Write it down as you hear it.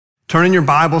Turn in your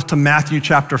Bibles to Matthew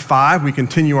chapter 5. We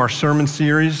continue our sermon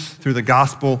series through the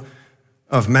Gospel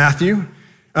of Matthew.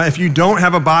 If you don't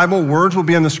have a Bible, words will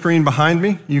be on the screen behind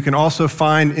me. You can also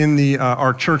find in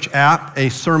our church app a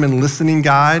sermon listening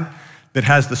guide that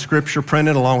has the scripture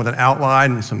printed along with an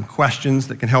outline and some questions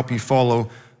that can help you follow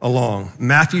along.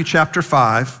 Matthew chapter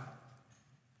 5,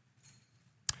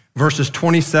 verses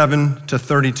 27 to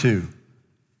 32.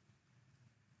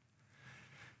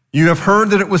 You have heard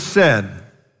that it was said,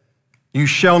 "You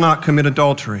shall not commit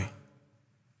adultery."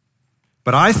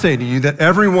 But I say to you that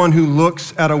everyone who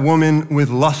looks at a woman with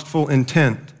lustful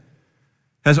intent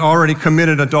has already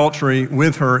committed adultery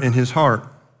with her in his heart.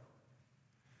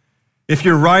 If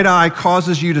your right eye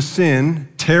causes you to sin,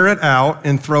 tear it out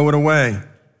and throw it away.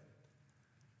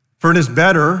 For it is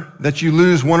better that you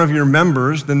lose one of your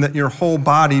members than that your whole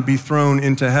body be thrown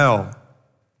into hell.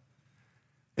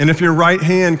 And if your right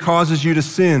hand causes you to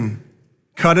sin,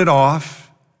 cut it off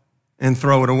and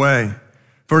throw it away.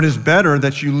 For it is better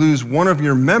that you lose one of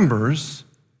your members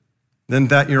than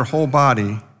that your whole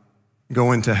body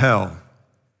go into hell.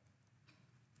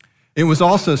 It was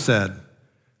also said,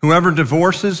 whoever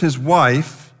divorces his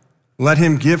wife, let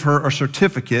him give her a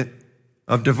certificate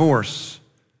of divorce.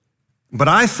 But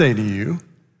I say to you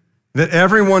that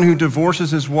everyone who divorces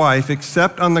his wife,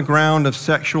 except on the ground of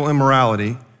sexual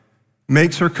immorality,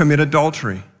 makes her commit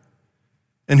adultery.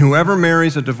 And whoever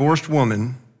marries a divorced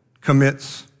woman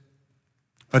commits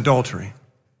adultery.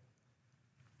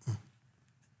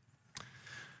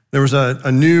 There was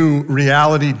a new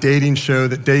reality dating show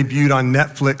that debuted on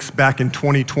Netflix back in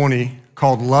 2020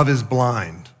 called Love is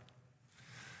Blind.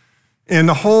 And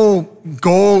the whole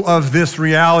goal of this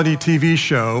reality TV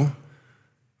show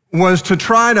was to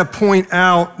try to point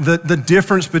out the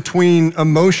difference between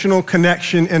emotional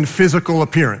connection and physical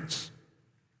appearance.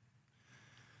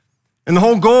 And the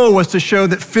whole goal was to show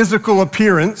that physical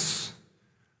appearance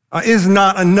is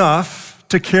not enough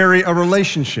to carry a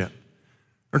relationship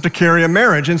or to carry a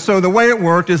marriage. And so the way it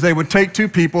worked is they would take two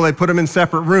people, they put them in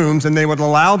separate rooms, and they would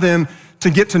allow them to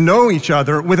get to know each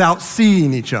other without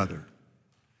seeing each other.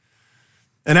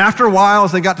 And after a while,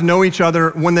 as they got to know each other,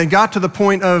 when they got to the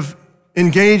point of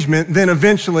engagement, then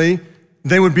eventually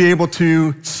they would be able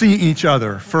to see each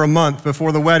other for a month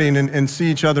before the wedding and see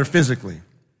each other physically.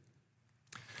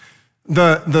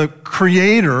 The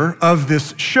creator of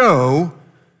this show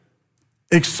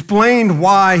explained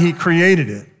why he created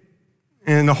it.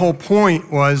 And the whole point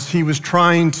was he was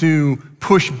trying to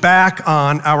push back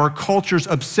on our culture's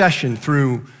obsession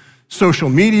through social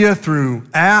media, through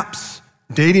apps,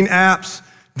 dating apps,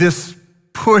 this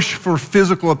push for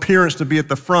physical appearance to be at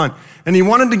the front. And he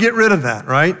wanted to get rid of that,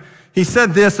 right? He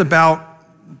said this about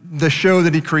the show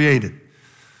that he created.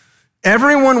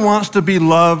 Everyone wants to be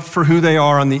loved for who they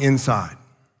are on the inside.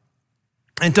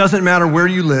 It doesn't matter where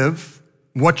you live,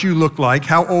 what you look like,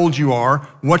 how old you are,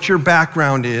 what your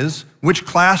background is, which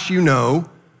class you know,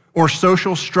 or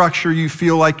social structure you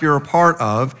feel like you're a part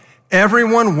of.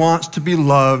 Everyone wants to be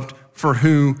loved for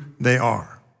who they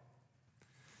are.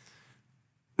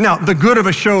 Now, the good of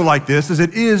a show like this is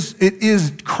it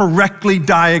is correctly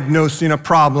diagnosing a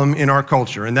problem in our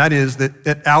culture, and that is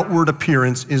that outward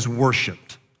appearance is worshiped.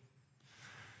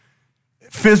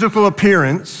 Physical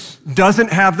appearance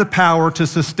doesn't have the power to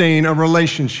sustain a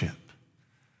relationship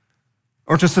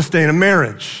or to sustain a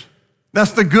marriage.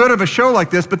 That's the good of a show like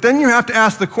this, but then you have to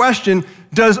ask the question,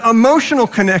 does emotional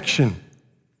connection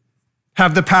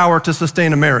have the power to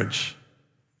sustain a marriage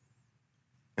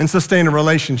and sustain a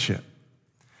relationship?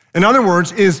 In other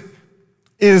words,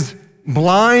 is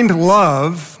blind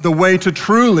love the way to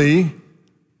truly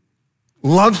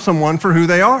love someone for who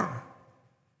they are?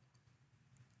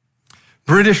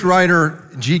 British writer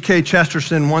G.K.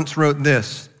 Chesterton once wrote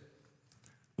this,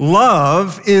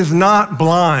 "Love is not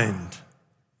blind.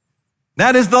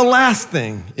 That is the last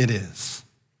thing it is.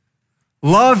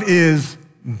 Love is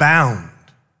bound.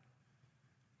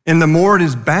 And the more it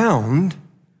is bound,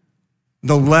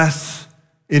 the less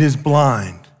it is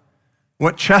blind."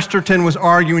 What Chesterton was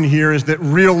arguing here is that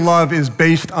real love is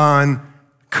based on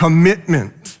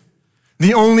commitment.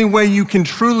 The only way you can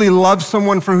truly love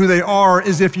someone for who they are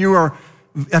is if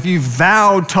you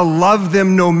vowed to love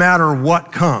them no matter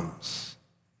what comes.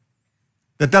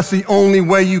 That's the only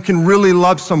way you can really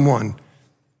love someone,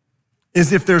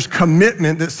 is if there's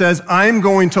commitment that says, I'm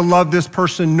going to love this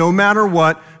person no matter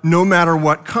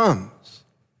what comes.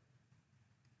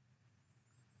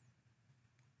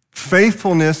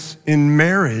 Faithfulness in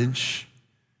marriage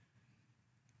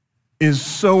is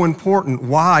so important.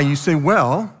 Why? You say,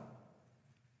 well,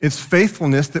 it's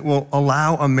faithfulness that will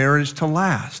allow a marriage to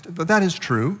last. But that is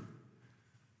true.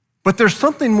 But there's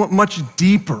something much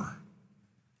deeper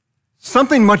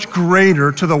something much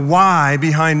greater to the why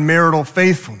behind marital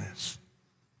faithfulness.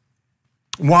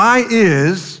 Why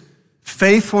is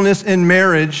faithfulness in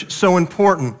marriage so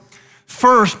important?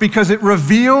 First, because it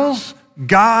reveals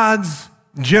God's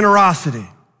generosity.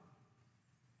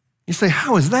 You say,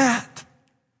 how is that?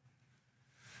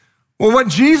 Well, what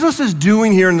Jesus is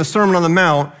doing here in the Sermon on the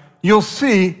Mount, you'll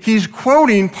see he's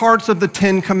quoting parts of the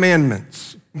 10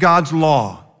 Commandments, God's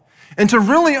law. And to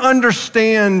really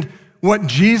understand what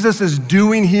Jesus is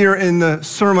doing here in the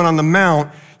Sermon on the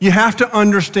Mount, you have to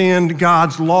understand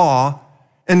God's law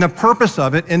and the purpose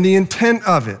of it and the intent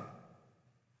of it.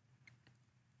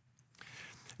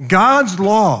 God's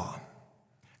law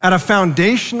at a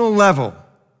foundational level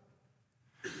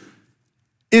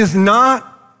is not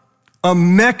a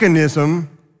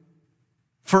mechanism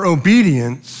for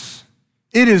obedience.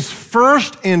 It is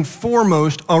first and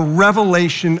foremost a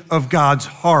revelation of God's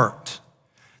heart.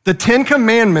 The 10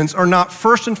 Commandments are not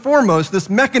first and foremost this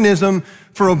mechanism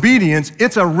for obedience.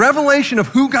 It's a revelation of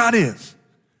who God is,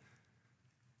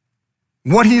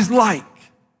 what he's like,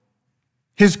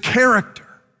 his character.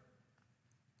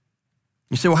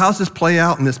 You say, well, how does this play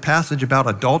out in this passage about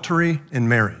adultery and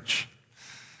marriage?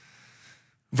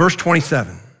 Verse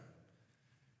 27,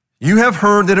 you have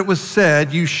heard that it was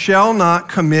said, you shall not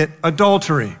commit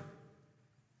adultery.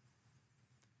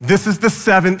 This is the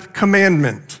 7th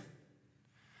commandment.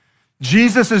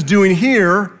 Jesus is doing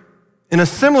here, in a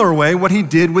similar way, what he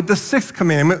did with the 6th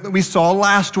commandment that we saw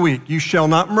last week, you shall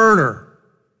not murder.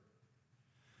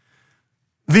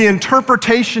 The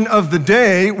interpretation of the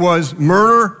day was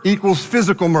murder equals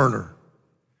physical murder.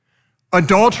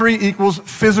 Adultery equals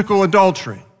physical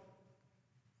adultery.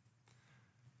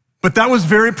 But that was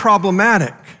very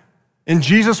problematic. And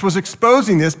Jesus was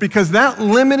exposing this because that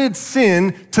limited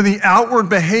sin to the outward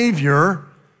behavior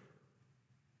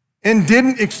and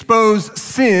didn't expose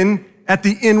sin at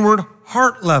the inward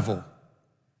heart level.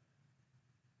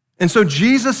 And so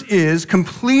Jesus is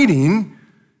completing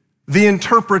the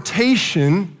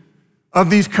interpretation of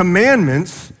these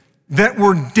commandments that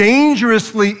were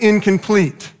dangerously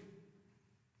incomplete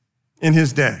in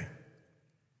his day.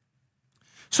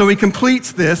 So he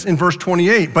completes this in verse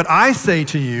 28. But I say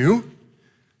to you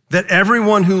that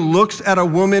everyone who looks at a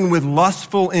woman with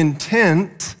lustful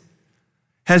intent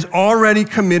has already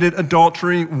committed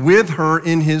adultery with her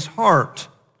in his heart.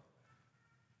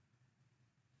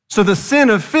 So the sin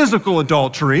of physical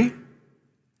adultery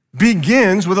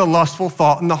begins with a lustful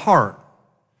thought in the heart.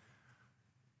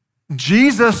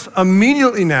 Jesus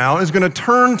immediately now is going to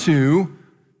turn to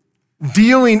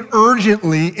dealing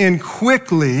urgently and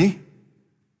quickly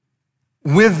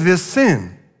with this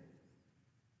sin.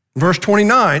 Verse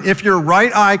 29, if your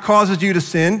right eye causes you to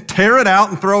sin, tear it out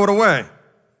and throw it away.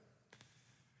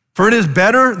 For it is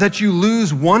better that you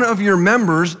lose one of your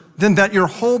members than that your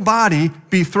whole body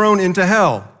be thrown into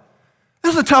hell.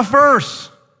 This is a tough verse.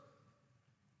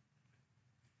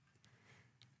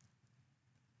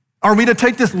 Are we to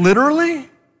take this literally?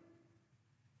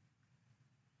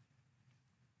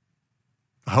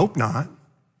 I hope not,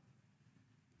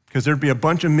 because there'd be a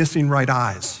bunch of missing right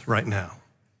eyes right now.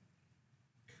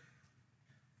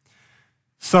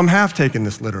 Some have taken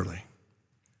this literally,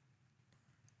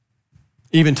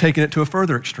 even taken it to a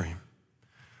further extreme.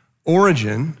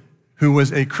 Origen, who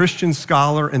was a Christian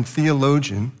scholar and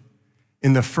theologian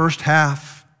in the first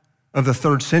half of the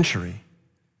 3rd century,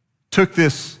 took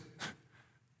this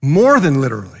more than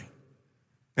literally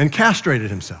and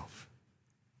castrated himself.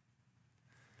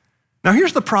 Now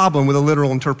here's the problem with a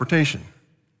literal interpretation.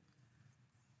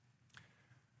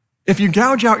 If you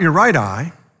gouge out your right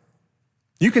eye,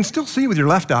 you can still see with your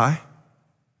left eye.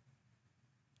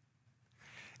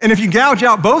 And if you gouge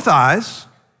out both eyes,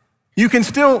 you can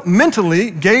still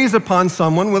mentally gaze upon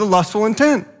someone with a lustful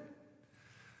intent.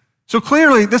 So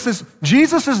clearly,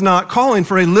 Jesus is not calling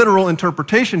for a literal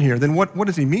interpretation here. Then what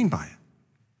does he mean by it?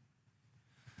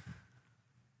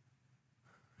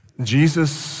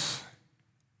 Jesus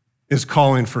is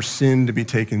calling for sin to be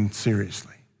taken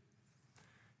seriously.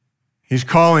 He's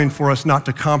calling for us not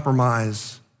to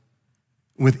compromise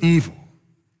with evil.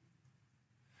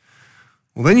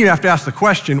 Well, then you have to ask the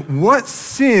question, what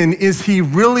sin is he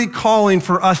really calling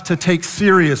for us to take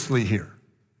seriously here?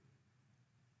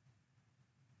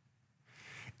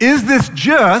 Is this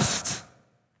just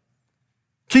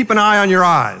keep an eye on your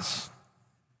eyes?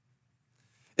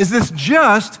 Is this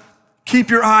just keep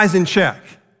your eyes in check?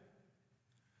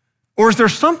 Or is there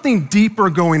something deeper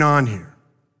going on here?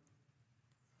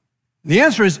 The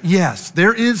answer is yes,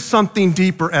 there is something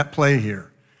deeper at play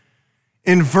here.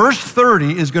 And verse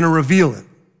 30 is going to reveal it.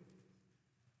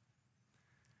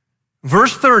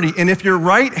 Verse 30, and if your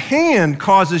right hand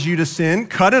causes you to sin,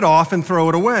 cut it off and throw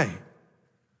it away.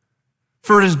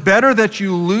 For it is better that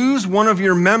you lose one of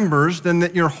your members than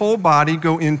that your whole body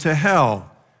go into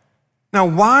hell. Now,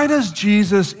 why does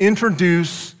Jesus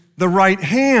introduce the right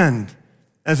hand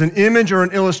as an image or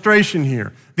an illustration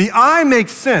here? The eye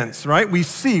makes sense, right? We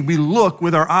see, we look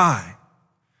with our eye.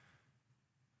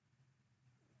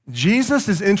 Jesus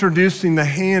is introducing the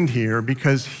hand here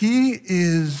because he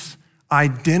is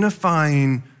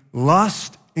identifying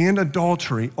lust and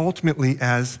adultery ultimately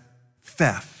as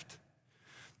theft.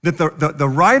 That the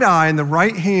right eye and the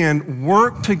right hand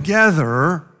work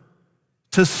together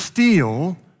to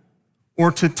steal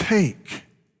or to take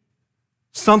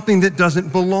something that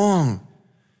doesn't belong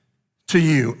to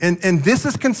you. And this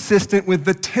is consistent with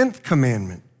the 10th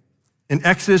commandment in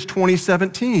Exodus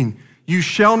 20:17. You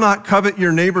shall not covet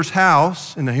your neighbor's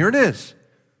house, and here it is.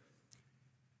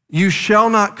 You shall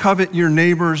not covet your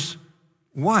neighbor's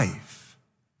wife.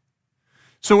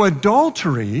 So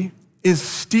adultery is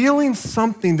stealing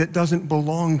something that doesn't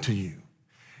belong to you.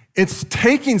 It's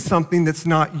taking something that's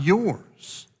not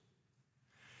yours.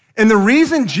 And the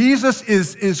reason Jesus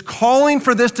is calling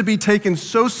for this to be taken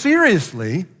so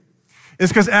seriously is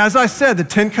because, as I said, the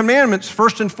 10 Commandments,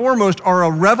 first and foremost, are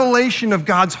a revelation of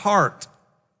God's heart.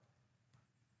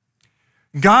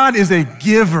 God is a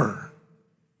giver,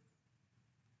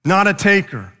 not a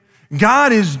taker.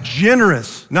 God is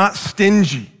generous, not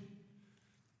stingy.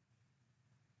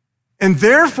 And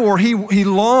therefore, he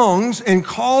longs and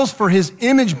calls for his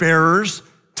image bearers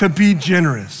to be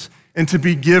generous and to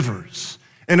be givers.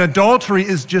 And adultery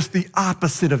is just the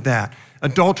opposite of that.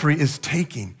 Adultery is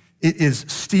taking, it is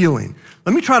stealing.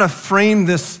 Let me try to frame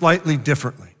this slightly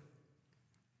differently.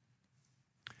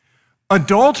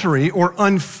 Adultery or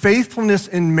unfaithfulness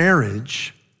in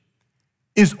marriage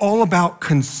is all about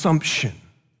consumption.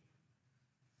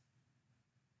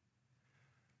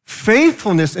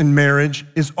 Faithfulness in marriage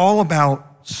is all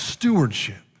about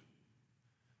stewardship.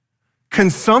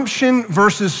 Consumption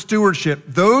versus stewardship,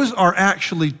 those are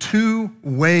actually two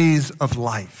ways of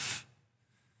life.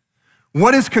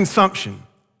 What is consumption?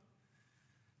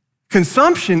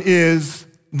 Consumption is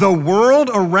the world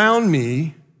around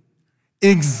me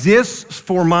exists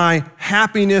for my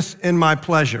happiness and my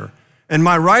pleasure. And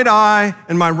my right eye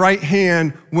and my right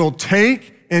hand will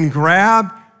take and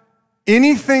grab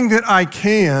anything that I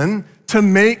can to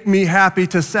make me happy,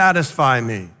 to satisfy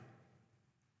me.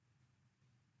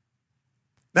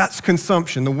 That's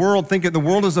consumption. The world, think of the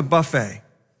world as a buffet.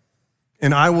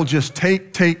 And I will just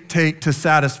take to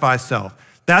satisfy self.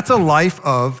 That's a life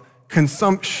of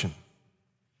consumption.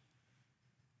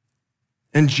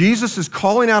 And Jesus is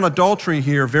calling out adultery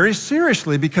here very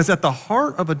seriously because at the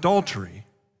heart of adultery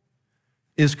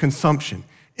is consumption.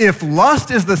 If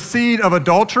lust is the seed of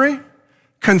adultery,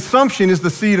 consumption is the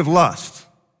seed of lust.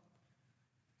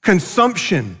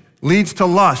 Consumption leads to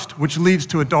lust, which leads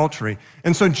to adultery.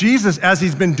 And so Jesus, as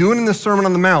he's been doing in the Sermon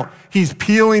on the Mount, he's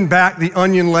peeling back the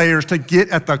onion layers to get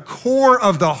at the core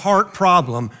of the heart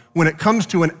problem when it comes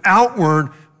to an outward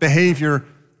behavior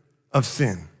of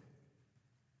sin.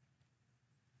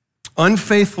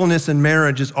 Unfaithfulness in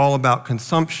marriage is all about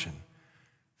consumption.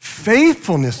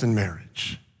 Faithfulness in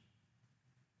marriage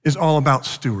is all about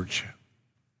stewardship.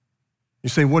 You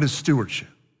say, what is stewardship?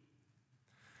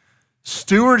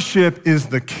 Stewardship is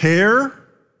the care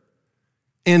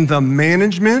and the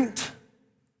management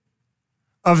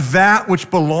of that which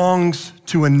belongs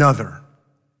to another.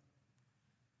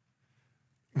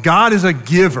 God is a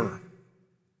giver.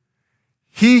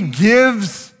 He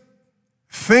gives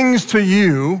things to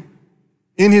you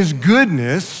in his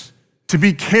goodness to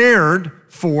be cared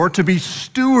for, to be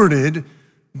stewarded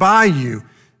by you.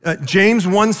 James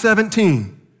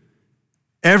 1:17.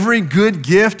 Every good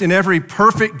gift and every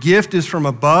perfect gift is from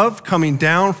above, coming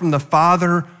down from the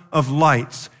Father of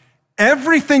lights.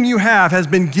 Everything you have has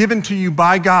been given to you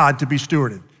by God to be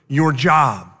stewarded. Your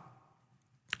job,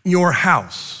 your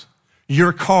house,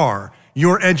 your car,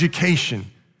 your education,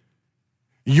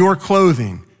 your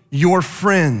clothing, your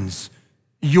friends,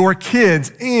 your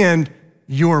kids, and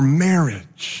your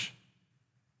marriage.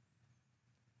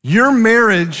 Your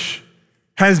marriage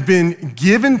has been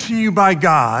given to you by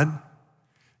God,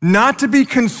 not to be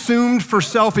consumed for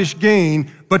selfish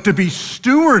gain, but to be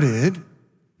stewarded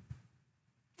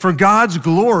for God's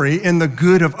glory and the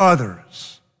good of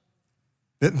others.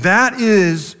 That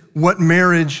is what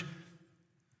marriage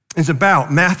is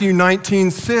about. Matthew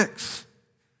 19:6.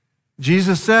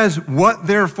 Jesus says, what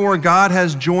therefore God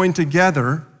has joined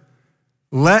together,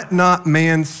 let not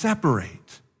man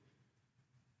separate.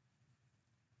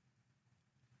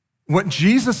 What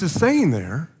Jesus is saying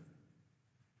there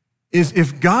is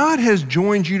if God has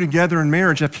joined you together in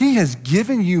marriage, if he has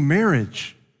given you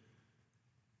marriage,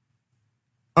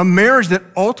 a marriage that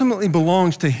ultimately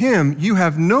belongs to him, you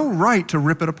have no right to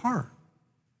rip it apart.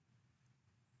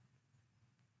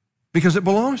 Because it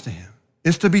belongs to him.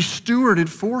 It's to be stewarded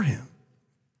for him.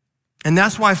 And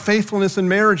that's why faithfulness in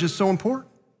marriage is so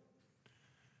important.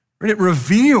 It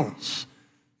reveals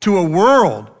to a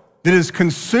world that is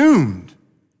consumed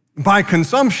by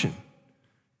consumption.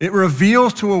 It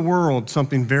reveals to a world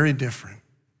something very different.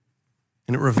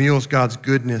 And it reveals God's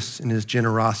goodness and his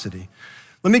generosity.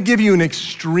 Let me give you an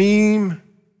extreme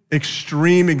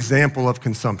example of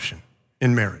consumption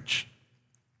in marriage.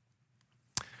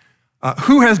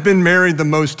 Who has been married the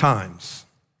most times?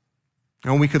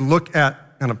 And we could look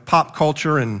at kind of pop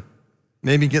culture and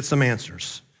maybe get some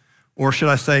answers. Or should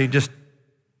I say just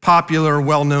popular,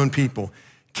 well-known people.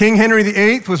 King Henry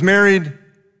VIII was married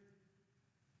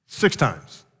 6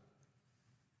 times.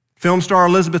 Film star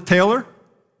Elizabeth Taylor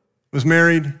was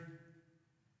married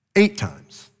 8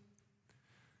 times.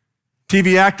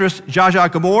 TV actress Zsa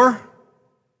Zsa Gabor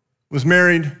was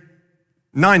married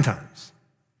 9 times.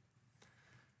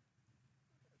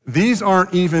 These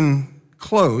aren't even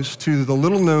close to the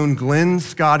little-known Glenn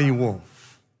Scotty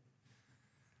Wolfe.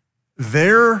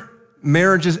 Their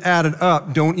marriages added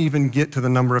up don't even get to the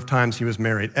number of times he was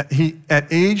married. At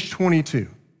age 22,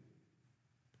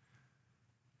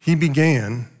 he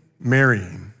began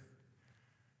marrying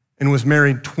and was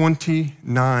married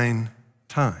 29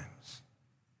 times.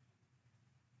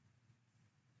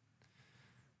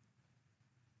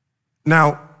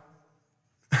 Now,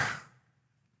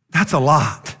 that's a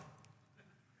lot.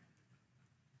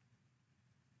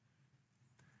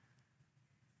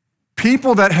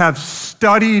 People that have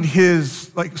studied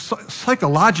his,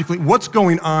 psychologically, what's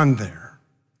going on there.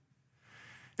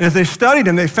 And as they studied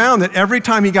him, they found that every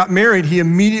time he got married, he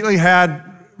immediately had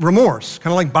remorse,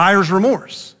 kind of like buyer's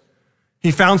remorse.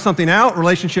 He found something out,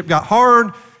 relationship got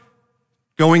hard,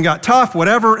 going got tough,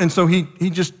 whatever, and so he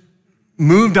just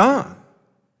moved on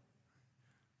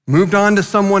to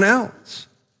someone else.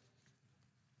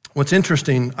 What's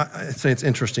interesting, I say it's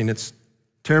interesting, it's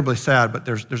terribly sad, but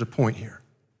there's a point here,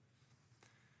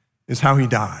 is how he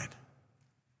died.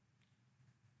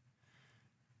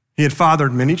 He had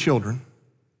fathered many children,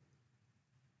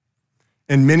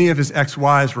 and many of his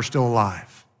ex-wives were still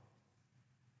alive.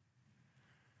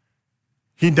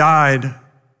 He died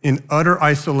in utter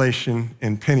isolation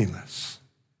and penniless.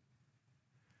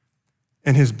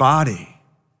 And his body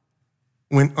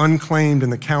went unclaimed in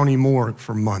the county morgue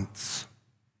for months.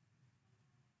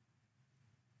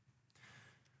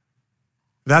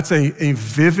 That's a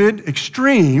vivid,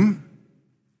 extreme,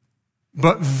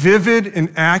 but vivid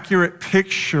and accurate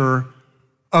picture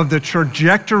of the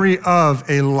trajectory of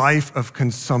a life of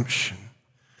consumption.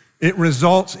 It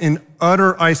results in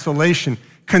utter isolation.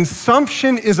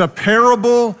 Consumption is a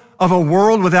parable of a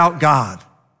world without God.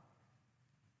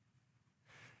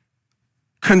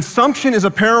 Consumption is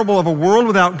a parable of a world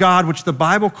without God, which the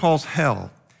Bible calls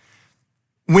hell.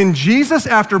 When Jesus,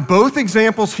 after both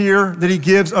examples here that he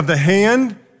gives of the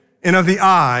hand and of the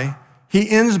eye, he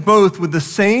ends both with the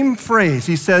same phrase.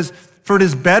 He says, "For it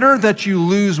is better that you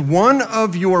lose one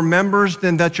of your members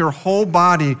than that your whole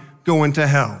body go into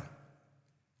hell."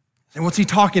 And what's he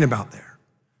talking about there?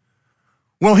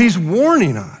 Well, he's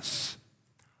warning us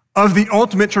of the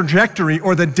ultimate trajectory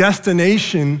or the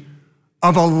destination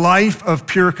of a life of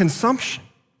pure consumption.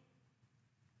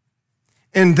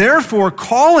 And therefore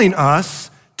calling us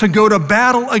to go to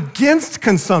battle against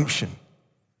consumption,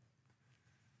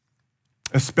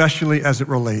 especially as it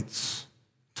relates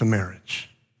to marriage.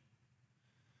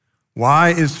 Why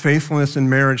is faithfulness in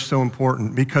marriage so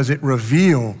important? Because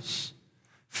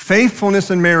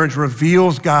faithfulness in marriage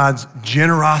reveals God's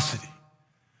generosity,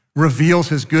 reveals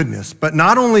his goodness. But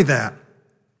not only that,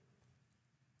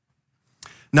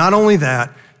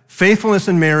 faithfulness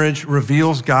in marriage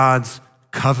reveals God's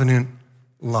covenant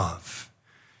love.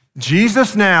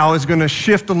 Jesus now is going to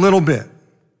shift a little bit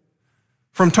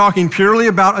from talking purely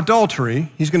about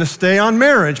adultery. He's going to stay on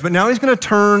marriage, but now he's going to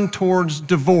turn towards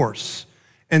divorce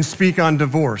and speak on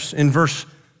divorce. In verse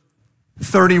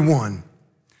 31,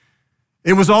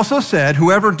 it was also said,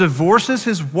 "Whoever divorces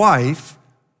his wife,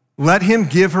 let him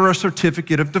give her a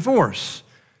certificate of divorce."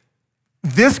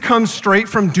 This comes straight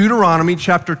from Deuteronomy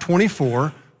chapter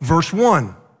 24, verse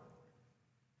 1.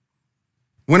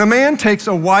 When a man takes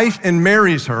a wife and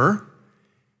marries her,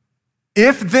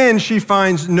 if then she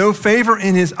finds no favor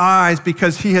in his eyes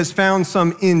because he has found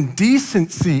some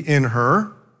indecency in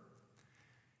her,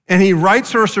 and he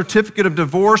writes her a certificate of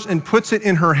divorce and puts it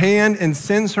in her hand and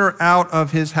sends her out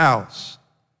of his house.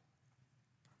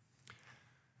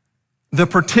 The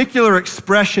particular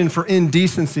expression for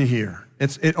indecency here,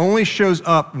 it only shows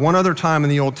up one other time in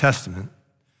the Old Testament,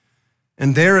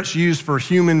 and there it's used for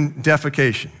human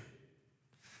defecation.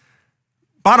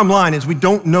 Bottom line is we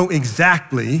don't know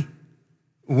exactly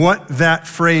what that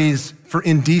phrase for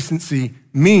indecency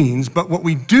means, but what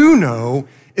we do know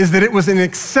is that it was an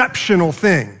exceptional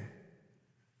thing,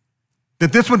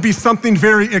 that this would be something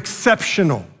very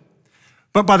exceptional.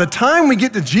 But by the time we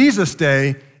get to Jesus'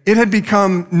 day, it had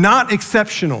become not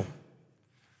exceptional.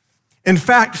 In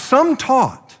fact, some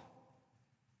taught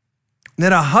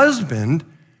that a husband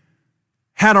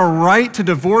had a right to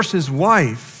divorce his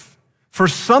wife for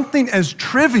something as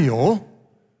trivial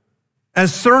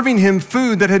as serving him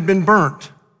food that had been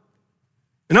burnt.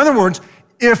 In other words,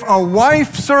 if a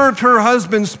wife served her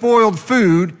husband spoiled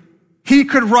food, he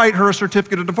could write her a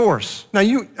certificate of divorce. Now,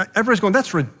 everybody's going,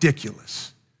 that's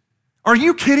ridiculous. Are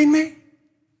you kidding me?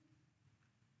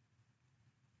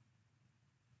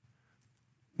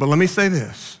 But let me say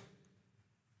this.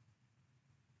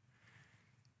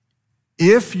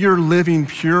 If you're living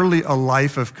purely a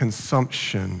life of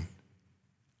consumption,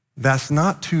 that's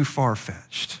not too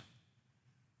far-fetched.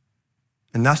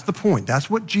 And that's the point. That's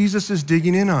what Jesus is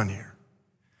digging in on here.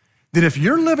 That if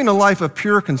you're living a life of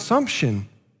pure consumption,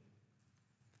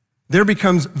 there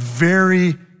becomes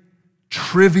very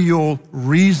trivial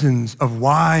reasons of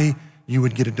why you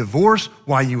would get a divorce,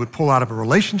 why you would pull out of a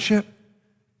relationship,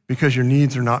 because your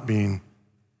needs are not being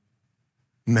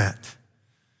met.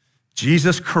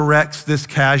 Jesus corrects this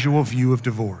casual view of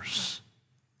divorce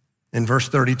in verse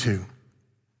 32.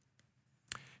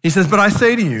 He says, "But I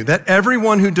say to you that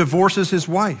everyone who divorces his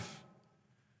wife,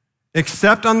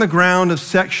 except on the ground of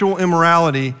sexual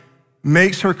immorality,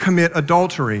 makes her commit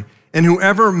adultery, and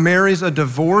whoever marries a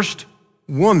divorced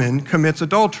woman commits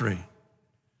adultery."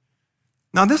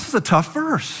 Now, this is a tough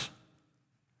verse.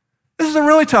 This is a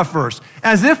really tough verse.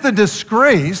 As if the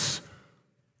disgrace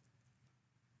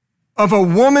of a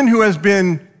woman who has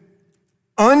been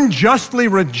unjustly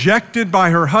rejected by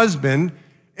her husband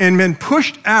and been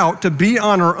pushed out to be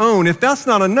on her own, if that's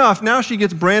not enough, now she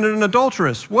gets branded an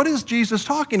adulteress. What is Jesus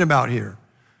talking about here?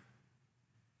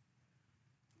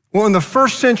 Well, in the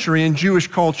first century in Jewish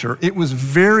culture, it was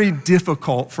very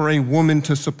difficult for a woman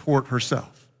to support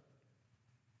herself.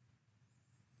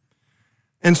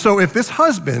 And so if this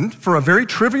husband, for a very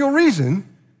trivial reason,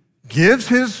 gives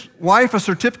his wife a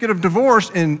certificate of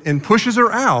divorce and pushes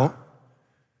her out,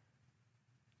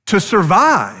 to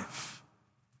survive,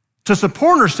 to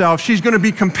support herself, she's going to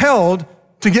be compelled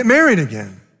to get married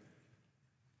again.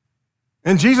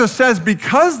 And Jesus says,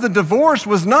 because the divorce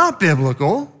was not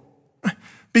biblical,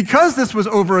 because this was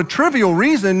over a trivial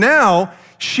reason, now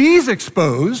she's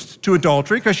exposed to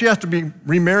adultery because she has to be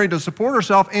remarried to support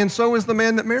herself, and so is the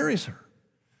man that marries her.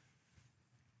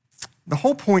 The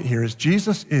whole point here is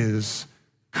Jesus is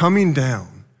coming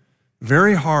down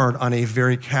very hard on a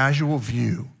very casual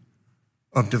view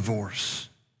of divorce.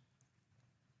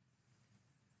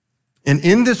 And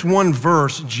in this one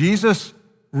verse, Jesus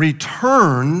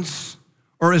returns,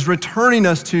 or is returning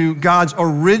us to God's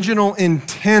original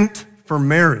intent for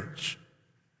marriage.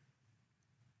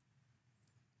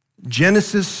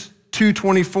 Genesis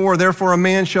 2:24, "Therefore a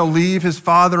man shall leave his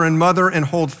father and mother and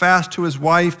hold fast to his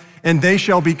wife, and they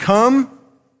shall become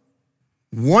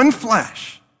one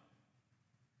flesh."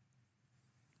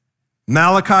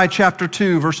 Malachi chapter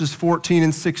 2, verses 14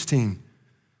 and 16.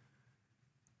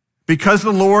 "Because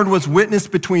the Lord was witness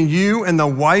between you and the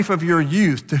wife of your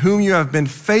youth, to whom you have been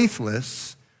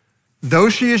faithless, though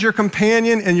she is your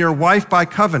companion and your wife by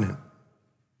covenant.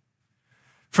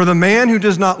 For the man who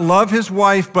does not love his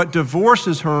wife but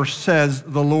divorces her, says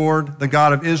the Lord, the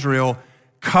God of Israel,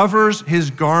 covers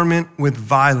his garment with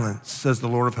violence, says the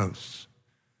Lord of hosts.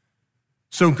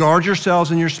 So guard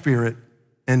yourselves in your spirit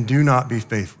and do not be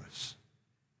faithless."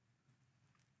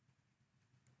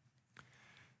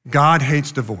 God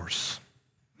hates divorce.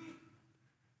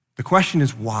 The question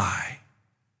is why?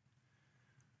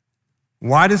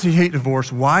 Why does he hate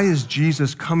divorce? Why is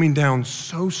Jesus coming down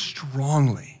so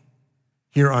strongly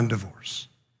here on divorce?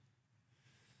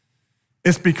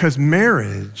 It's because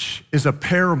marriage is a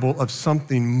parable of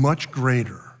something much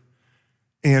greater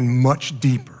and much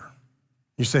deeper.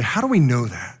 You say, how do we know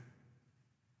that?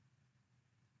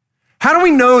 How do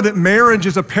we know that marriage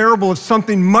is a parable of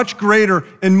something much greater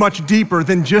and much deeper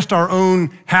than just our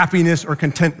own happiness or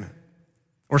contentment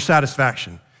or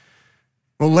satisfaction?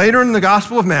 Well, later in the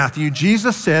Gospel of Matthew,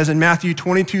 Jesus says in Matthew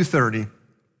 22:30,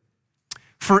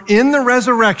 "For in the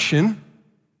resurrection,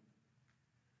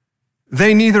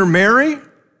 they neither marry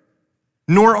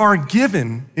nor are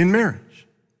given in marriage.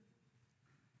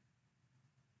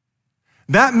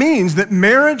 That means that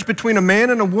marriage between a man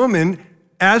and a woman,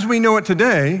 as we know it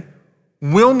today,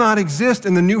 will not exist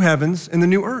in the new heavens and the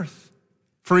new earth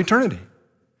for eternity.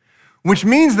 Which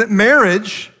means that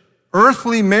marriage,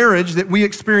 earthly marriage that we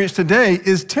experience today,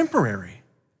 is temporary,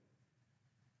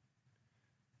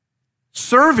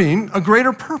 serving a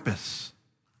greater purpose.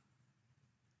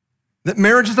 That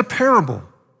marriage is a parable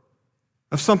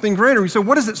of something greater. We say,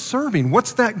 what is it serving?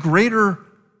 What's that greater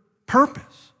purpose?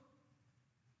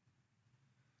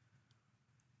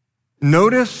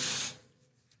 Notice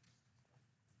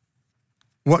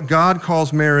what God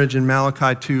calls marriage in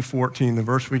Malachi 2:14, the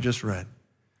verse we just read.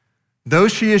 Though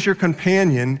she is your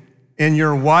companion and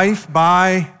your wife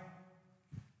by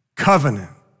covenant.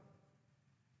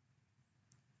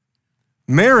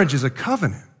 Marriage is a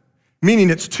covenant,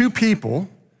 meaning it's two people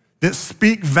that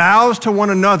speak vows to one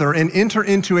another and enter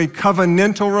into a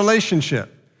covenantal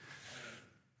relationship.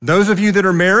 Those of you that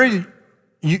are married,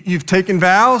 you've taken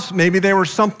vows. Maybe they were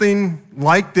something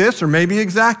like this, or maybe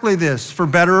exactly this, for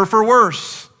better or for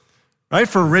worse, right?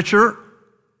 For richer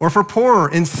or for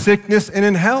poorer, in sickness and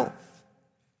in health.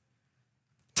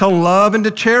 To love and to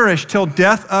cherish till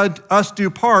death us do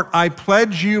part, I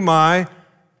pledge you my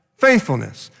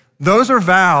faithfulness. Those are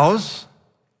vows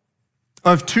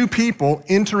of two people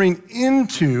entering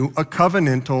into a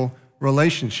covenantal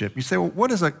relationship. You say, well,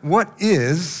 what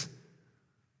is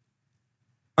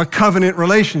a covenant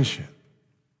relationship?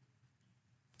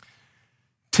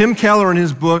 Tim Keller, in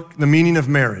his book, The Meaning of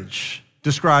Marriage,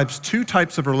 describes two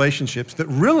types of relationships that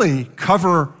really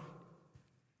cover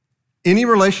any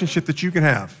relationship that you can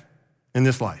have in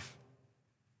this life.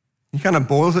 He kind of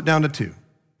boils it down to two.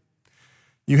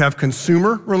 You have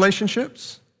consumer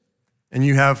relationships and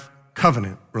you have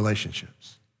covenant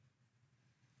relationships.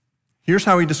 Here's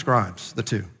how he describes the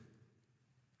two.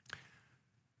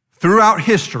 Throughout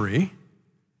history,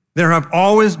 there have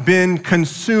always been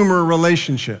consumer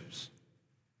relationships.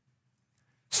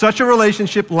 Such a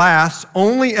relationship lasts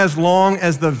only as long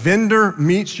as the vendor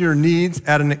meets your needs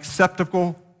at an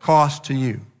acceptable cost to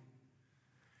you.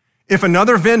 If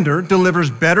another vendor delivers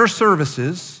better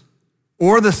services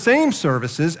or the same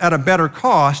services at a better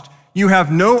cost, you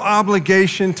have no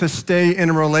obligation to stay in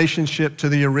a relationship to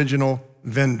the original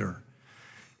vendor.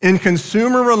 In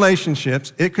consumer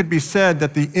relationships, it could be said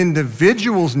that the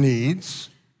individual's needs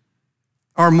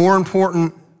are more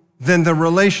important than the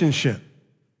relationship.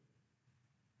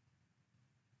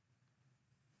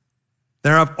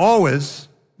 There have always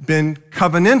been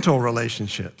covenantal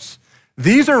relationships.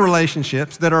 These are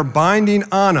relationships that are binding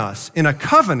on us. In a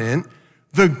covenant,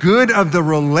 the good of the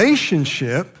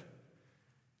relationship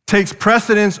takes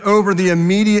precedence over the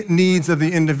immediate needs of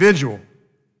the individual.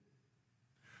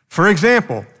 For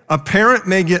example, a parent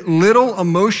may get little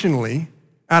emotionally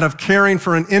out of caring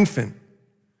for an infant,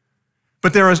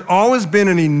 but there has always been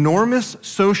an enormous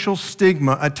social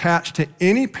stigma attached to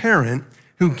any parent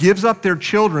who gives up their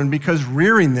children because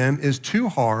rearing them is too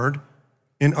hard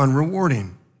and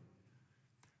unrewarding.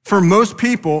 For most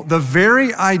people, the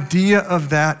very idea of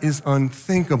that is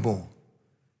unthinkable.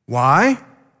 Why?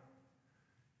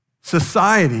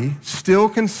 Society still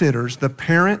considers the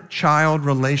parent-child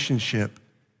relationship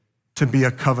to be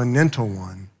a covenantal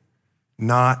one,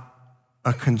 not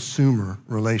a consumer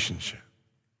relationship.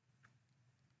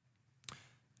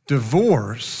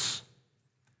 Divorce,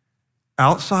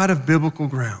 outside of biblical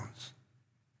grounds,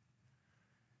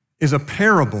 is a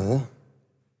parable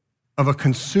of a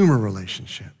consumer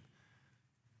relationship.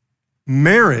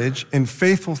 Marriage and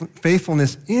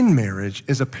faithfulness in marriage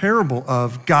is a parable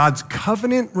of God's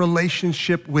covenant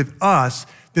relationship with us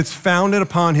that's founded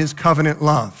upon his covenant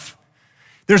love.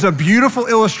 There's a beautiful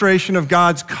illustration of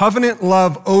God's covenant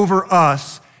love over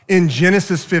us in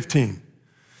Genesis 15.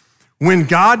 When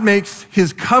God makes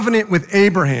his covenant with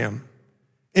Abraham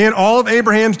and all of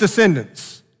Abraham's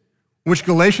descendants, which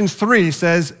Galatians 3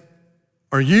 says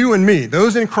are you and me,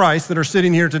 those in Christ that are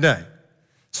sitting here today.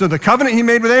 So the covenant he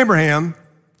made with Abraham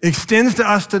extends to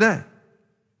us today.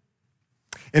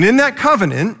 And in that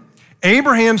covenant,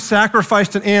 Abraham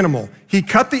sacrificed an animal. He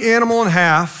cut the animal in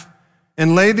half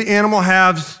and laid the animal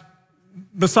halves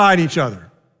beside each other.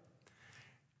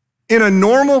 In a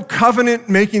normal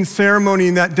covenant-making ceremony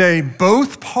in that day,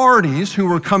 both parties who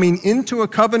were coming into a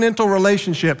covenantal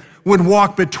relationship would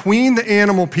walk between the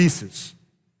animal pieces,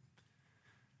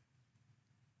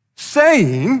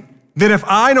 saying that if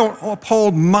I don't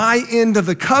uphold my end of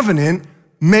the covenant,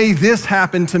 may this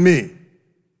happen to me.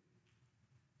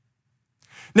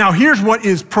 Now, here's what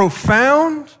is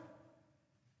profound,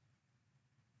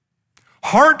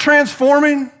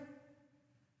 heart-transforming,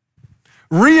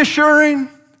 reassuring,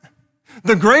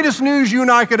 the greatest news you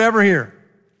and I could ever hear.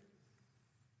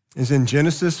 is in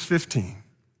Genesis 15.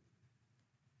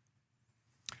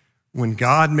 When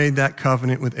God made that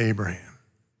covenant with Abraham,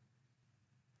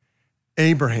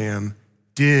 Abraham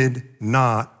did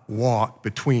not walk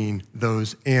between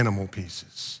those animal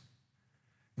pieces.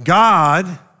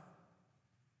 God,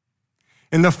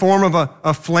 in the form of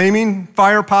a flaming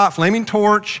fire pot, flaming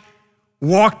torch,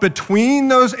 walked between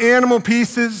those animal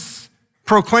pieces,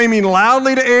 proclaiming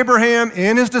loudly to Abraham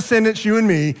and his descendants, you and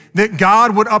me, that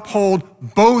God would uphold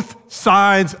both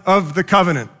sides of the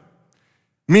covenant.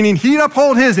 Meaning he'd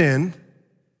uphold his end,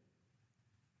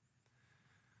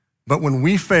 but when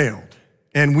we failed,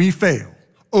 and we failed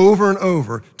over and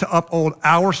over to uphold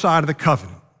our side of the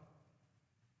covenant,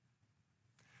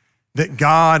 that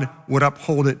God would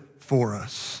uphold it for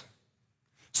us.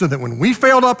 So that when we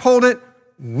fail to uphold it,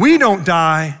 we don't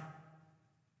die,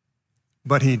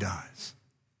 but he dies.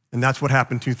 And that's what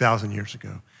happened 2,000 years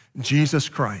ago. Jesus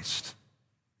Christ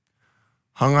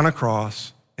hung on a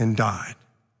cross and died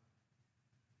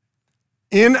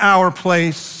in our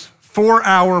place for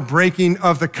our breaking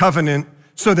of the covenant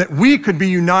so that we could be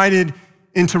united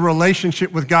into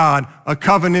relationship with God, a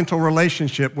covenantal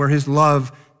relationship where his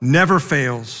love never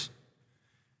fails,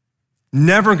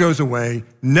 never goes away,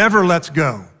 never lets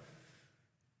go.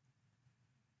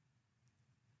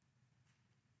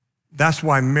 That's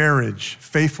why marriage,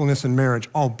 faithfulness in marriage,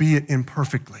 albeit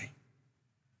imperfectly,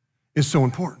 is so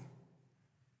important,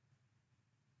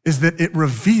 is that it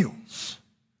reveals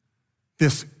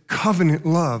this covenant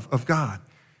love of God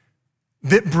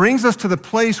that brings us to the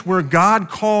place where God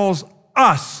calls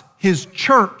us, his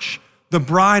church, the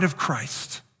bride of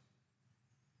Christ.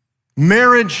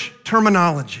 Marriage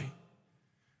terminology.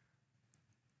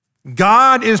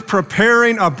 God is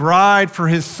preparing a bride for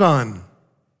his son.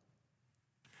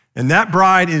 And that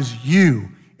bride is you.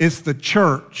 It's the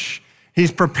church.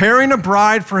 He's preparing a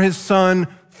bride for his son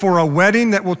for a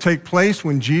wedding that will take place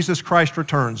when Jesus Christ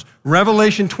returns.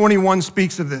 Revelation 21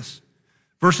 speaks of this.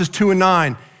 Verses 2 and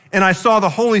 9. And I saw the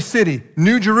holy city,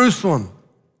 New Jerusalem,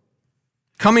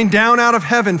 coming down out of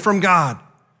heaven from God,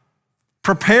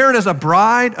 prepared as a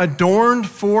bride adorned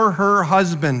for her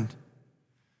husband.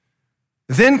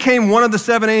 Then came one of the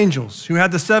seven angels who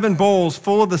had the seven bowls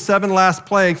full of the seven last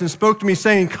plagues and spoke to me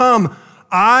saying, come,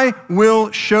 I will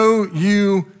show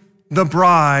you the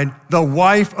bride, the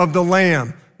wife of the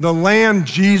Lamb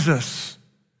Jesus,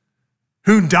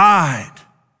 who died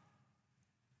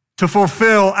to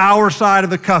fulfill our side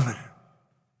of the covenant.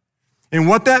 And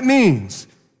what that means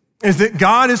is that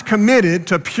God is committed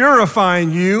to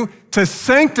purifying you, to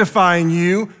sanctifying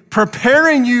you,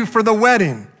 preparing you for the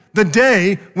wedding, the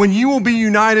day when you will be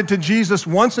united to Jesus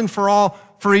once and for all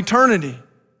for eternity.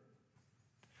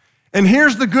 And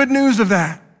here's the good news of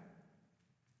that.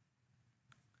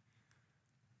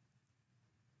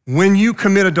 When you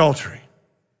commit adultery,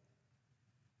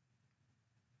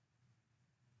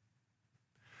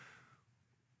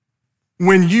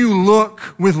 when you look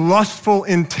with lustful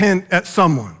intent at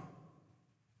someone,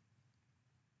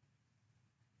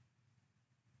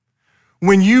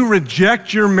 when you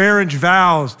reject your marriage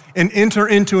vows and enter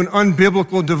into an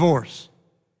unbiblical divorce,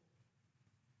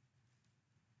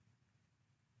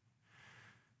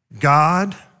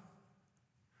 God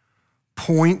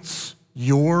points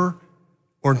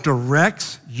or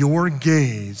directs your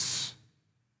gaze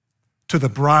to the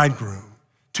bridegroom,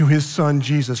 to his son,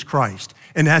 Jesus Christ.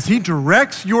 And as he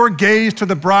directs your gaze to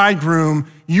the bridegroom,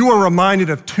 you are reminded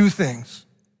of two things.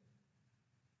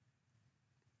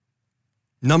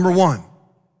 Number one,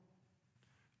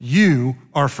 you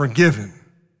are forgiven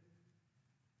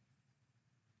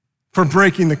for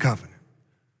breaking the covenant,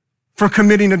 for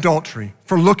committing adultery,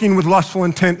 for looking with lustful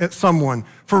intent at someone,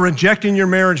 for rejecting your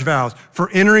marriage vows, for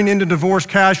entering into divorce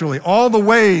casually, all the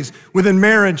ways within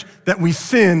marriage that we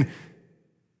sin.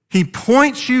 He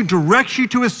points you, directs you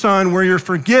to his son where you're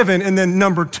forgiven. And then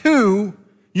number two,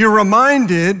 you're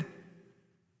reminded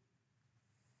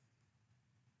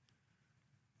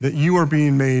that you are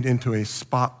being made into a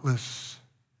spotless,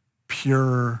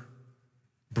 pure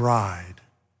bride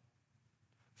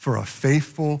for a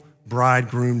faithful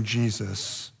bridegroom,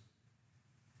 Jesus,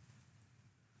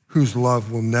 whose love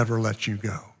will never let you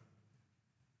go.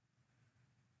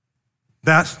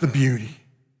 That's the beauty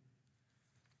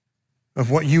of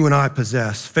what you and I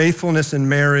possess. Faithfulness in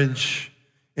marriage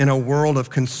in a world of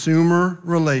consumer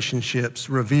relationships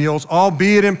reveals,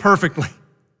 albeit imperfectly,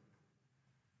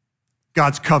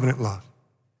 God's covenant love.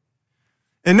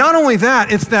 And not only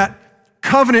that, it's that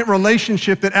covenant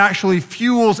relationship that actually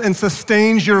fuels and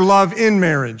sustains your love in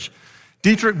marriage.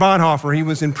 Dietrich Bonhoeffer, he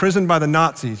was imprisoned by the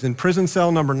Nazis in prison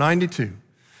cell number 92,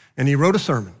 and he wrote a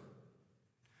sermon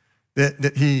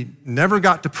that he never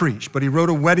got to preach, but he wrote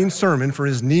a wedding sermon for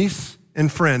his niece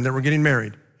and friend that were getting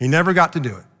married. He never got to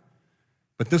do it.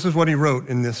 But this is what he wrote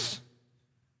in this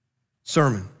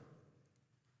sermon.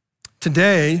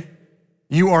 Today,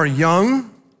 you are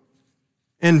young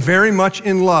and very much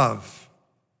in love,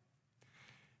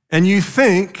 and you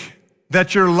think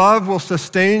that your love will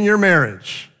sustain your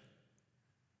marriage.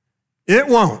 It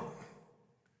won't.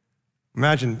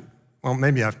 Imagine, well,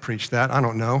 maybe I've preached that, I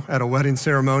don't know, at a wedding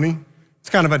ceremony. It's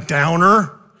kind of a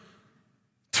downer.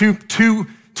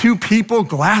 Two people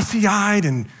glassy-eyed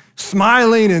and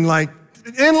smiling and like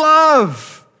in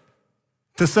love,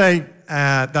 to say,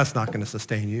 that's not gonna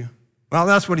sustain you. Well,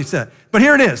 that's what he said. But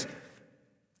here it is.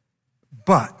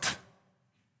 But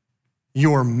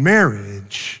your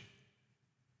marriage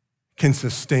can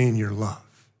sustain your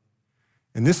love.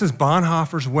 And this is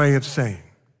Bonhoeffer's way of saying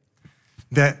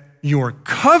that your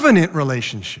covenant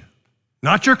relationship,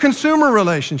 not your consumer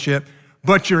relationship,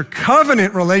 but your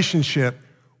covenant relationship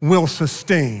will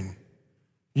sustain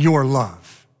your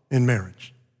love in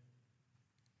marriage.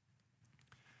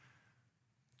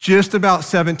 Just about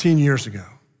 17 years ago,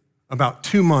 about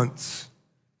 2 months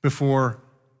before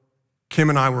Kim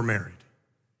and I were married,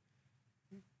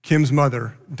 Kim's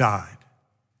mother died.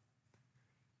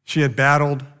 She had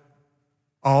battled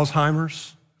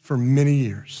Alzheimer's for many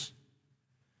years.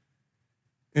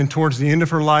 And towards the end of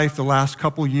her life, the last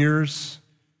couple years,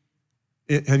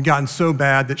 it had gotten so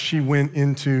bad that she went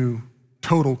into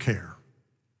total care.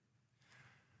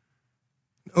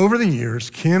 Over the years,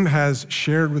 Kim has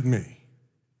shared with me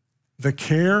the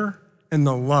care and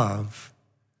the love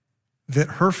that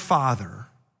her father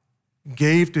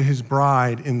gave to his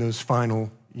bride in those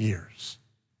final years.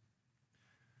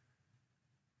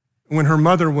 When her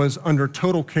mother was under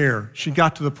total care, she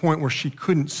got to the point where she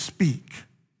couldn't speak.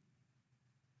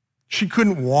 She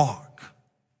couldn't walk.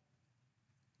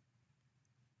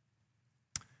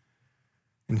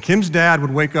 And Kim's dad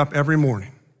would wake up every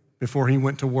morning before he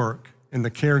went to work, and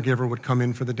the caregiver would come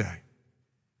in for the day.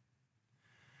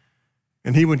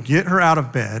 And he would get her out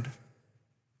of bed,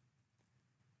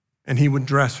 and he would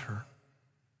dress her.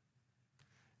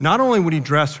 Not only would he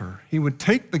dress her, he would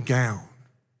take the gown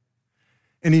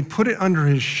and he'd put it under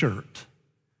his shirt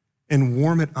and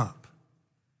warm it up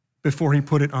before he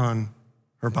put it on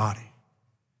her body.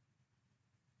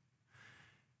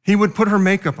 He would put her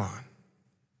makeup on,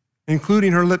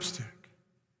 including her lipstick.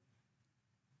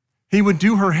 He would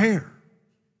do her hair.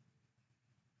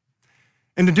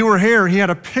 And to do her hair, he had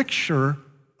a picture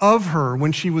of her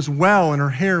when she was well and her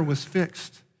hair was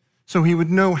fixed, so he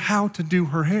would know how to do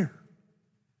her hair.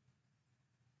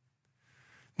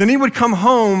 Then he would come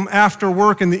home after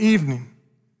work in the evening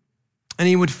and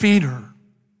he would feed her.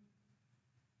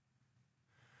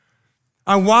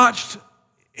 I watched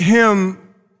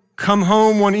him come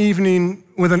home one evening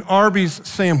with an Arby's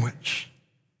sandwich.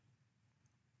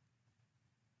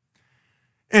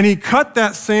 And he cut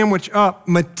that sandwich up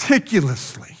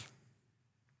meticulously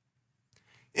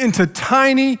into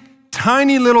tiny,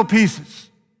 tiny little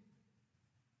pieces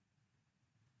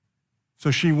so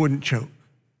she wouldn't choke.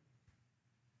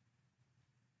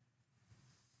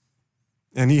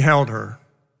 And he held her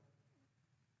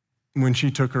when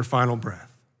she took her final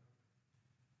breath.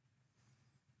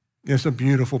 It's a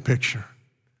beautiful picture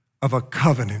of a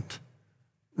covenant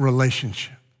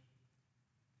relationship.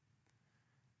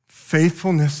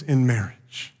 Faithfulness in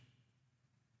marriage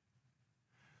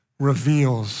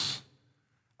reveals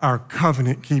our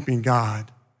covenant-keeping God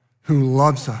who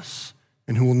loves us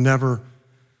and who will never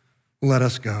let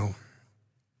us go.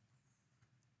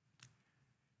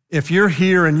 If you're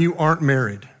here and you aren't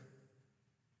married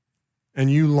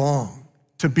and you long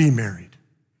to be married,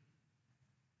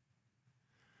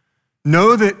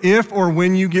 know that if or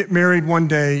when you get married one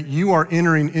day, you are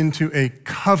entering into a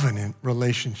covenant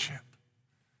relationship,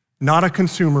 not a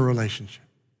consumer relationship,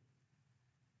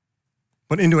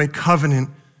 but into a covenant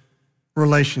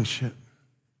relationship.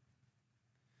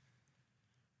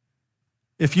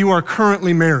 If you are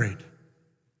currently married,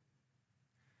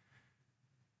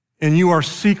 and you are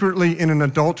secretly in an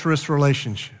adulterous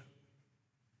relationship,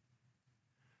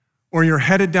 or you're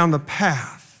headed down the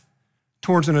path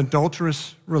towards an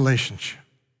adulterous relationship,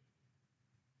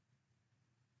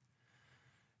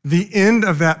 the end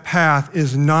of that path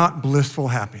is not blissful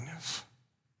happiness.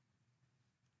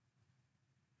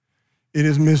 It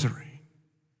is misery.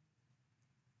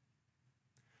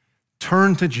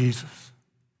 Turn to Jesus.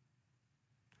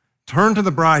 Turn to the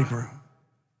bridegroom.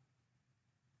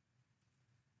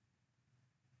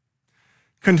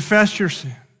 Confess your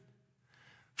sin.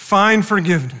 Find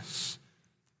forgiveness.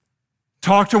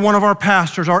 talk to one of our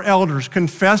pastors, our elders,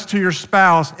 confess to your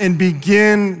spouse, and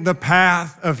begin the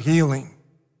path of healing.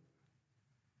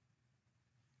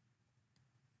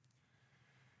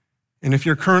 And if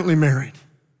you're currently married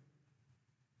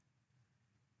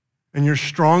and you're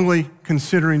strongly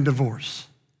considering divorce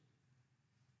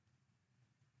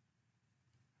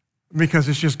because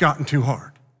it's just gotten too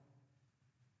hard,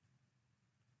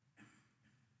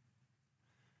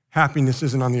 happiness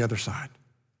isn't on the other side.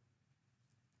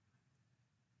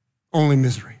 Only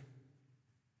misery.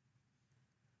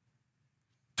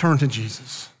 Turn to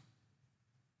Jesus.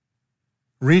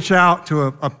 Reach out to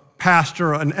a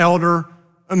pastor, an elder,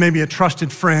 or maybe a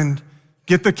trusted friend.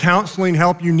 Get the counseling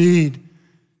help you need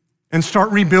and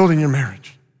start rebuilding your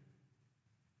marriage.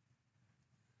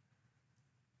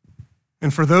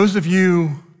 And for those of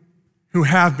you who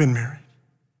have been married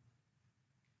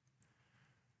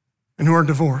and who are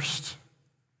divorced,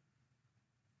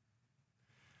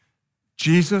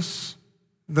 Jesus,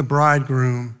 the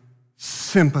bridegroom,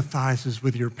 sympathizes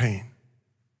with your pain.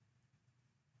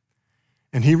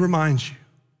 And he reminds you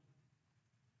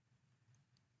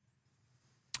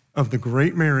of the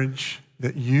great marriage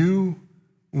that you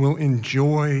will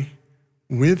enjoy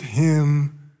with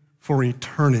him for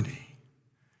eternity.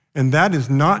 And that is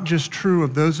not just true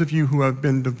of those of you who have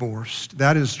been divorced.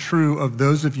 That is true of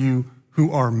those of you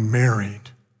who are married,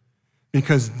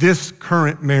 because this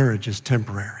current marriage is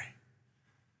temporary.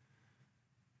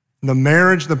 The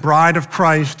marriage, the bride of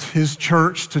Christ, his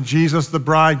church to Jesus, the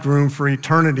bridegroom for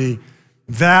eternity,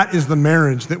 that is the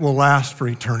marriage that will last for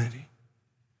eternity.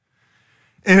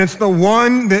 And it's the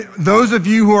one that those of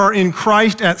you who are in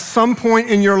Christ at some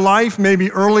point in your life, maybe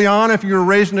early on if you were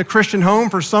raised in a Christian home,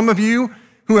 for some of you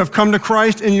who have come to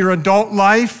Christ in your adult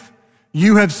life,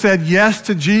 you have said yes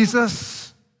to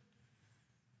Jesus.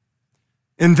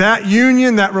 And that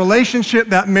union, that relationship,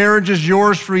 that marriage is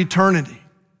yours for eternity.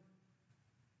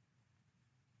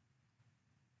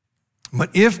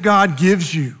 But if God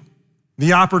gives you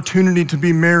the opportunity to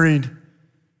be married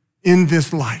in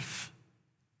this life,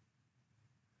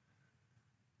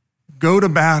 go to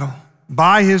battle.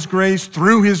 By his grace,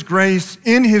 through his grace,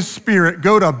 in his Spirit,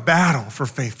 go to battle for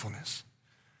faithfulness.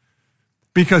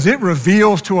 Because it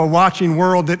reveals to a watching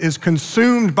world that is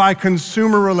consumed by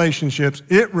consumer relationships,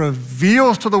 it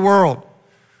reveals to the world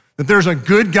that there's a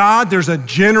good God, there's a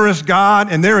generous God,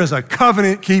 and there is a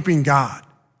covenant-keeping God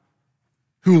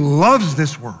who loves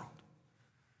this world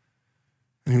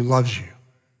and who loves you.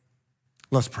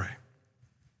 Let's pray.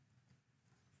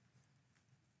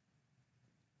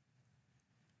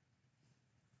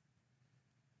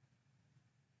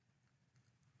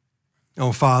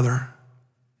 Oh, Father,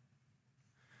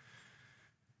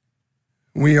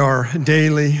 we are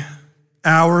daily,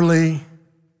 hourly,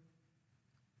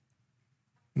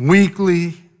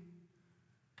 weekly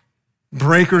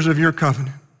breakers of your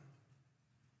covenant.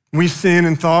 We sin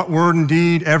in thought, word, and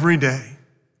deed every day.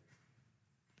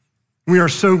 We are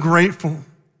so grateful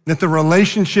that the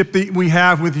relationship that we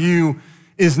have with you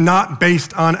is not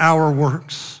based on our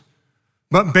works,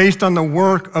 but based on the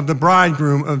work of the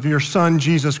bridegroom of your Son,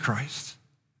 Jesus Christ.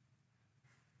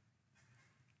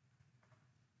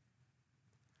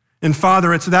 And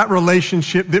Father, it's that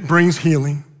relationship that brings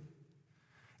healing.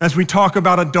 As we talk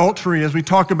about adultery, as we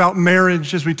talk about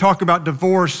marriage, as we talk about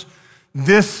divorce,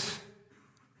 this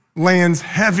lands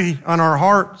heavy on our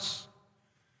hearts.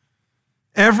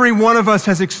 Every one of us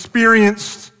has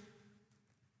experienced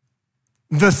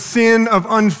the sin of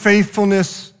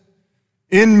unfaithfulness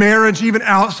in marriage, even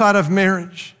outside of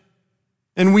marriage.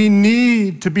 And we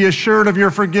need to be assured of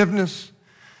your forgiveness.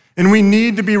 And we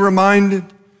need to be reminded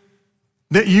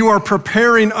that you are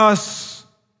preparing us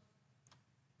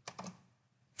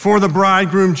for the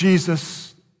bridegroom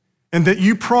Jesus, and that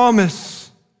you promise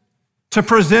to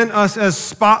present us as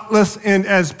spotless and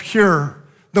as pure.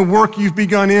 The work you've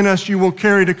begun in us, you will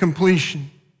carry to completion.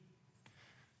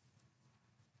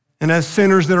 And as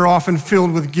sinners that are often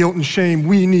filled with guilt and shame,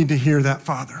 we need to hear that,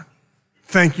 Father.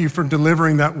 Thank you for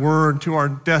delivering that word to our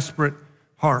desperate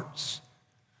hearts.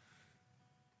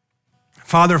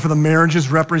 Father, for the marriages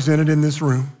represented in this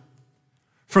room,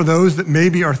 for those that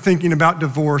maybe are thinking about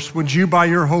divorce, would you, by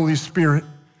your Holy Spirit,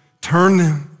 turn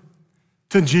them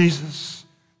to Jesus,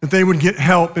 that they would get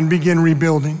help and begin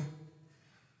rebuilding.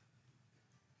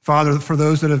 Father, for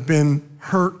those that have been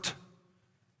hurt,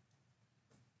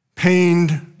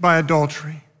 pained by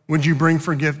adultery, would you bring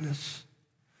forgiveness?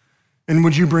 And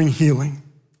would you bring healing?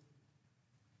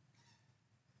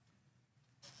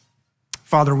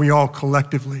 Father, we all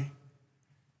collectively,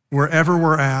 wherever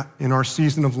we're at in our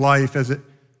season of life as it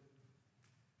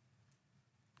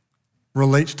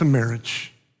relates to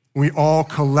marriage, we all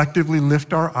collectively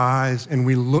lift our eyes and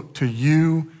we look to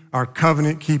you, our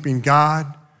covenant-keeping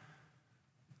God.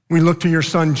 We look to your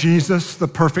Son, Jesus, the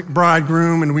perfect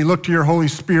bridegroom, and we look to your Holy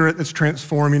Spirit that's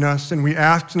transforming us. And we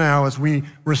ask now as we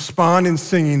respond in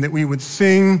singing that we would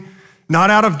sing not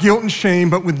out of guilt and shame,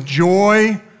 but with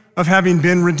joy of having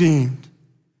been redeemed.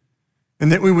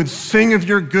 And that we would sing of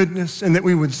your goodness and that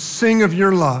we would sing of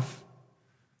your love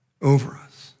over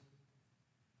us.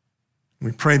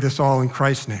 We pray this all in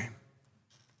Christ's name.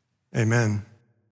 Amen.